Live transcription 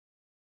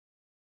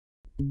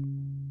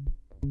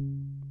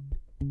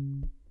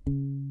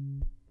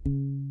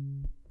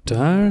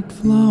Tired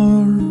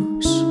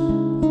flowers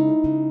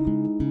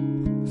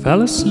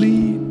fell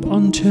asleep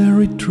on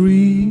cherry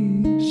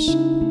trees.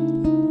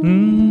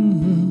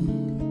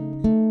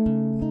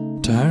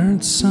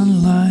 Tired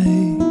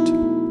sunlight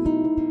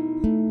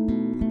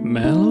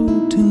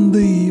mellowed in the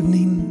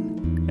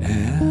evening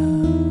air.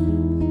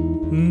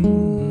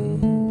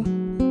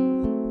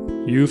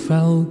 You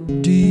fell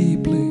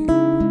deeply,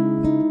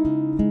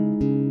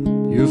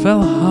 you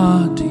fell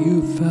hard,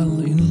 you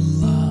fell in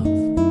love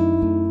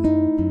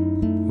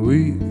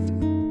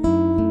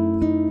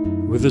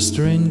with a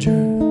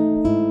stranger,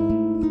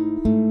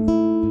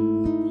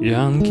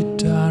 young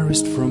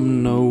guitarist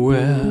from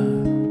nowhere.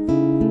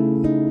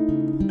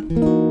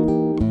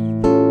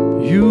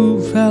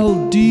 You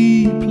fell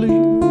deeply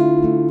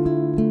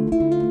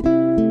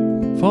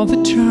for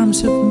the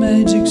charms of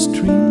magic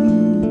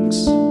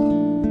strings,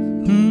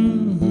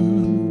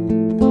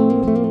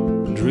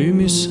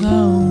 dreamy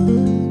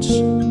sounds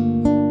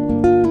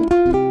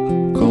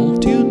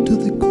called you to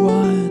the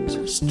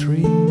quiet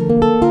stream.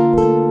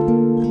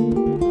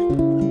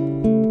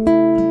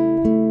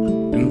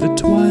 In the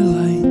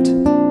twilight,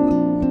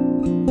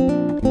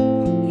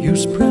 you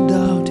spread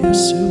out your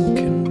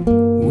silken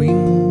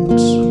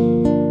wings,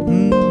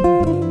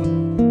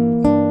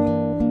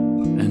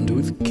 and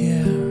with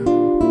care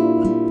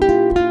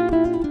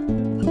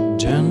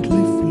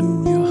gently flew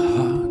your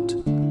heart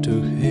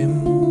to him.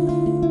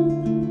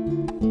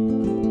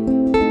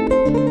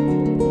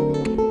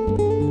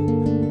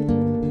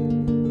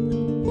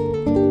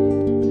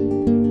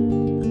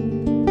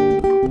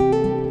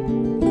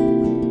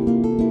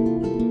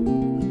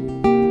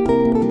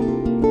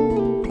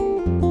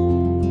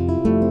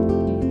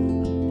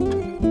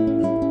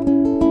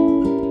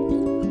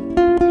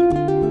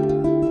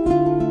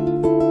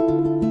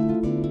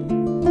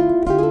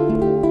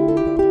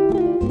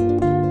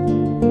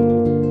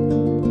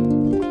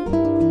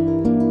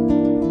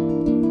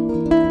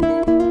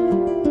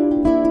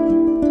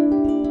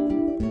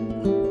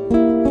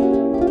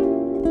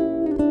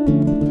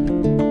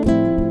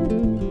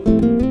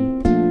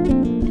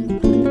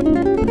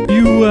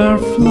 You are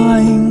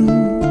flying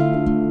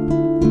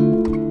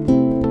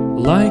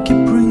like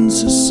a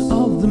princess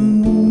of the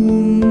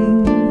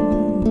moon.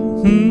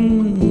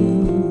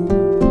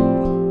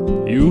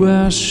 You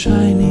are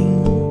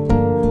shining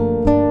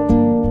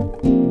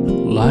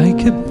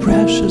like a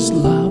precious,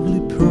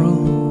 lovely pearl.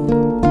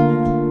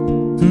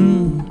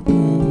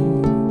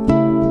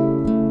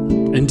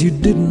 And you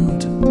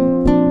didn't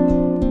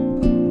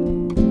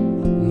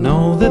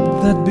know that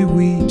that'd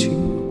bewitch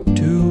you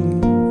too.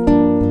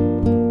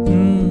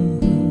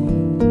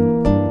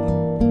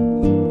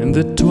 And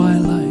the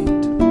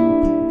twilight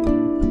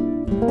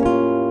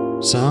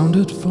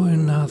sounded for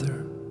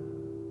another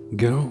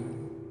girl.